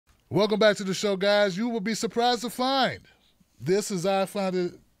Welcome back to the show, guys. You will be surprised to find this, as I find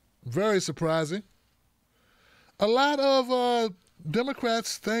it very surprising. A lot of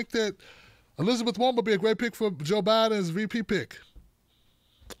Democrats think that Elizabeth Warren would be a great pick for Joe Biden as VP pick.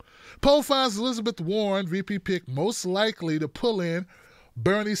 Poll finds Elizabeth Warren, VP pick, most likely to pull in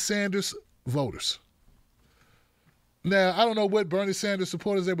Bernie Sanders voters. Now, I don't know what Bernie Sanders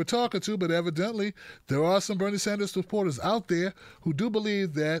supporters they were talking to, but evidently there are some Bernie Sanders supporters out there who do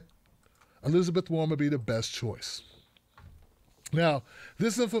believe that Elizabeth Warren would be the best choice. Now,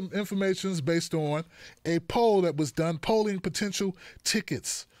 this information is based on a poll that was done, polling potential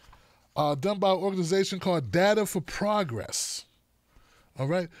tickets, done by an organization called Data for Progress. All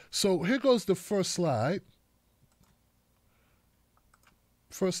right, so here goes the first slide.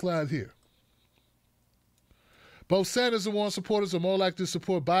 First slide here. Both Sanders and Warren supporters are more likely to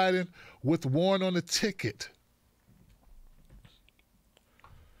support Biden with Warren on the ticket.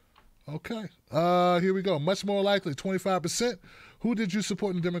 Okay, here we go. Much more likely, 25%. Who did you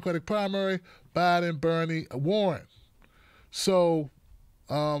support in the Democratic primary? Biden, Bernie, Warren. So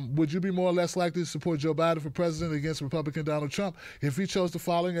would you be more or less likely to support Joe Biden for president against Republican Donald Trump if he chose the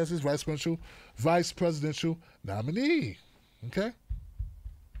following as his vice presidential nominee? Okay?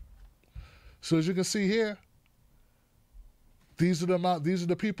 So as you can see here, these are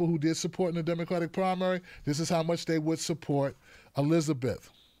the people who did support in the Democratic primary. This is how much they would support Elizabeth.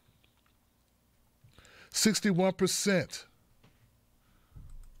 61%.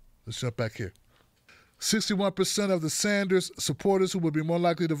 Let's jump back here. 61% of the Sanders supporters who would be more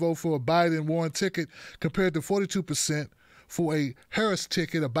likely to vote for a Biden-Warren ticket compared to 42% for a Harris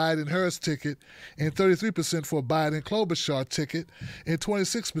ticket, a Biden-Harris ticket, and 33% for a Biden-Klobuchar ticket, and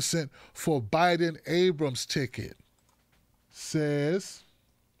 26% for a Biden-Abrams ticket. Says,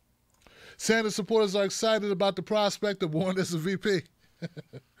 Sanders supporters are excited about the prospect of Warren as a VP.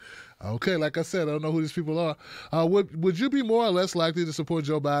 Okay, like I said, I don't know who these people are. Would you be more or less likely to support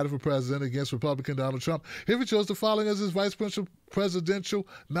Joe Biden for president against Republican Donald Trump if he chose the following as his vice presidential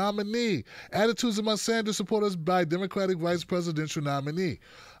nominee? Attitudes among Sanders supporters by Democratic vice presidential nominee.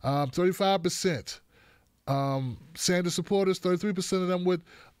 35%. Sanders supporters, 33% of them would,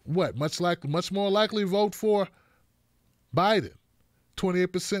 much more likely vote for Biden.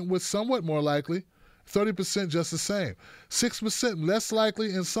 28% would somewhat more likely. 30% just the same. 6% less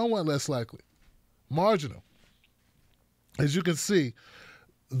likely and somewhat less likely. Marginal. As you can see,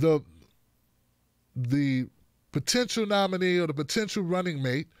 the potential nominee or the potential running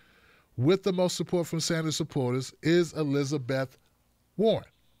mate with the most support from Sanders supporters is Elizabeth Warren.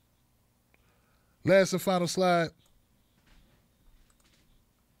 Last and final slide.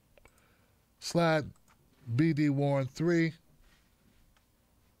 Slide BD Warren 3.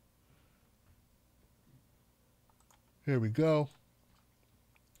 Here we go.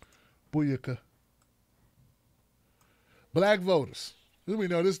 Booyaka. Black voters. We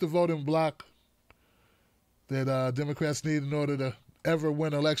know this is the voting bloc that Democrats need in order to ever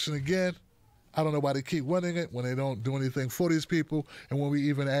win an election again. I don't know why they keep winning it when they don't do anything for these people. And when we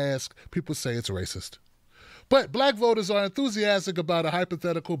even ask, people say it's racist. But black voters are enthusiastic about a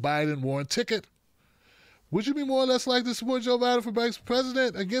hypothetical Biden-Warren ticket. Would you be more or less likely to support Joe Biden for vice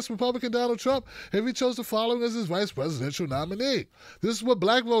president against Republican Donald Trump if he chose the following as his vice presidential nominee? This is what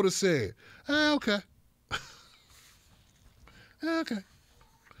black voters said. Okay. Okay.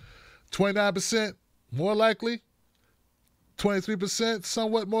 29% more likely. 23%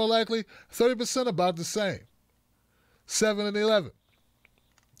 somewhat more likely. 30% about the same. 7 and 11.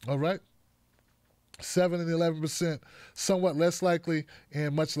 All right? 7 and 11%, somewhat less likely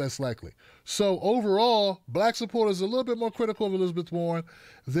and much less likely. So overall, black supporters are a little bit more critical of Elizabeth Warren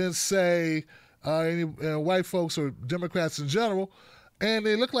than, say, any white folks or Democrats in general. And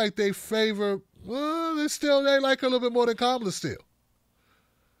they look like they favor, they like her a little bit more than Kamala still.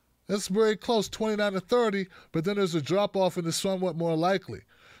 That's very close, 29 to 30, but then there's a drop-off in the somewhat more likely.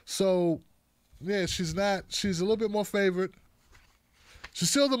 So, yeah, she's a little bit more favored. She's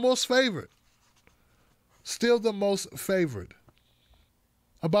still the most favored. Still the most favored.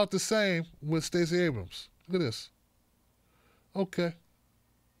 About the same with Stacey Abrams. Look at this. Okay.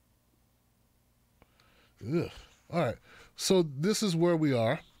 Ugh. All right. So this is where we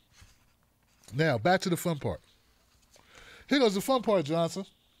are. Now, back to the fun part. Here goes the fun part, Johnson.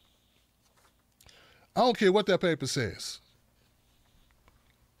 I don't care what that paper says.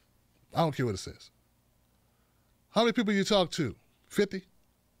 I don't care what it says. How many people you talk to? 50?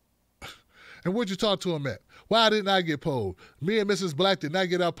 And where'd you talk to them at? Why didn't I get polled? Me and Mrs. Black did not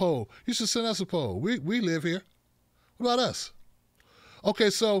get our poll. You should send us a poll. We live here. What about us?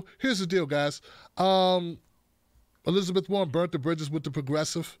 Okay, so here's the deal, guys. Elizabeth Warren burnt the bridges with the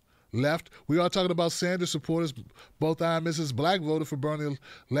progressive left. We are talking about Sanders supporters. Both I and Mrs. Black voted for Bernie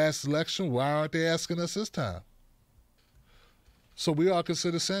last election. Why aren't they asking us this time? So we are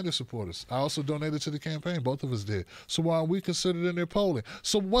considered Sanders supporters. I also donated to the campaign. Both of us did. So why aren't we considered in their polling?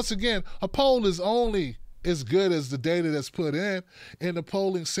 So once again, a poll is only as good as the data that's put in the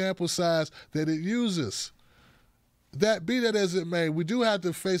polling sample size that it uses. That be that as it may, we do have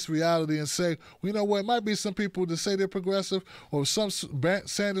to face reality and say, well, you know what, it might be some people that say they're progressive, or some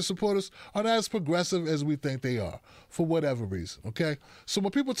Sanders supporters are not as progressive as we think they are, for whatever reason, okay? So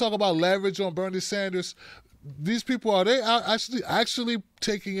when people talk about leverage on Bernie Sanders, these people, are they actually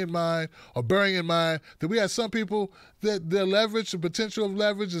taking in mind or bearing in mind that we have some people that their leverage, the potential of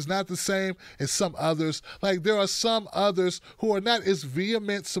leverage is not the same as some others. Like there are some others who are not as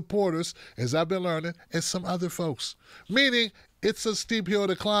vehement supporters, as I've been learning, as some other folks. Meaning it's a steep hill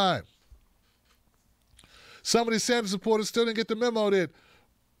to climb. Some of these Sanders supporters still didn't get the memo that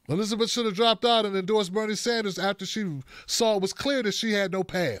Elizabeth should have dropped out and endorsed Bernie Sanders after she saw it was clear that she had no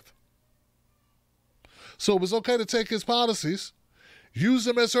path. So it was okay to take his policies, use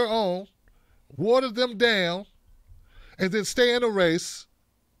them as her own, water them down, and then stay in a race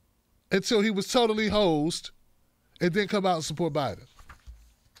until he was totally hosed, and then come out and support Biden.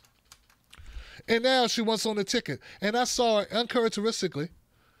 And now she wants on the ticket. And I saw her uncharacteristically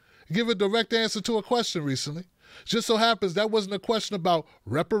give a direct answer to a question recently. Just so happens that wasn't a question about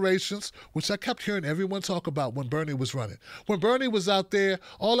reparations, which I kept hearing everyone talk about when Bernie was running. When Bernie was out there,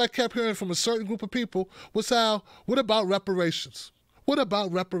 all I kept hearing from a certain group of people was what about reparations? What about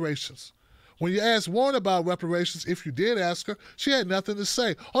reparations? When you asked Warren about reparations, if you did ask her, she had nothing to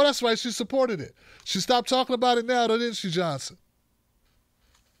say. Oh, that's right, she supported it. She stopped talking about it now, though, didn't she, Johnson?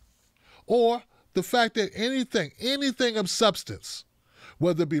 Or the fact that anything of substance,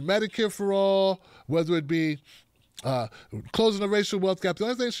 whether it be Medicare for all, whether it be closing the racial wealth gap. The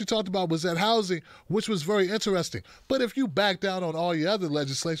only thing she talked about was that housing, which was very interesting. But if you back down on all your other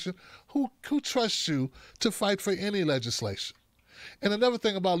legislation, who trusts you to fight for any legislation? And another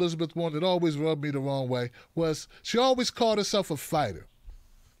thing about Elizabeth Warren that always rubbed me the wrong way was she always called herself a fighter.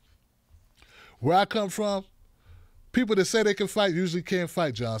 Where I come from, people that say they can fight usually can't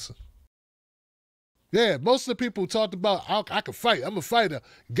fight, Johnson. Yeah, most of the people who talked about, I can fight, I'm a fighter,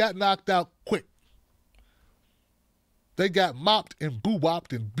 got knocked out quick. They got mopped and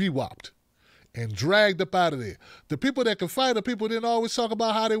boo-wopped and be-wopped and dragged up out of there. The people that can fight are people that didn't always talk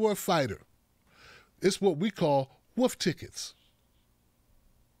about how they were a fighter. It's what we call wolf tickets.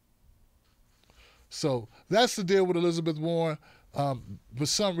 So that's the deal with Elizabeth Warren. For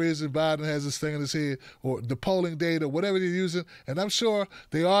some reason, Biden has this thing in his head, or the polling data, whatever they're using, and I'm sure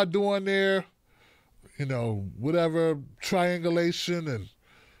they are doing their, whatever, triangulation and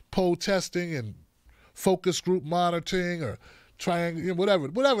poll testing and focus group monitoring or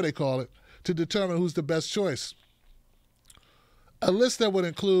whatever they call it, to determine who's the best choice. A list that would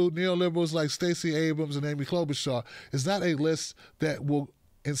include neoliberals like Stacey Abrams and Amy Klobuchar is not a list that will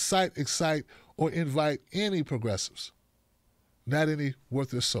incite, excite, or invite any progressives. Not any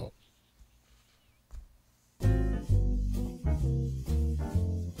worth their salt.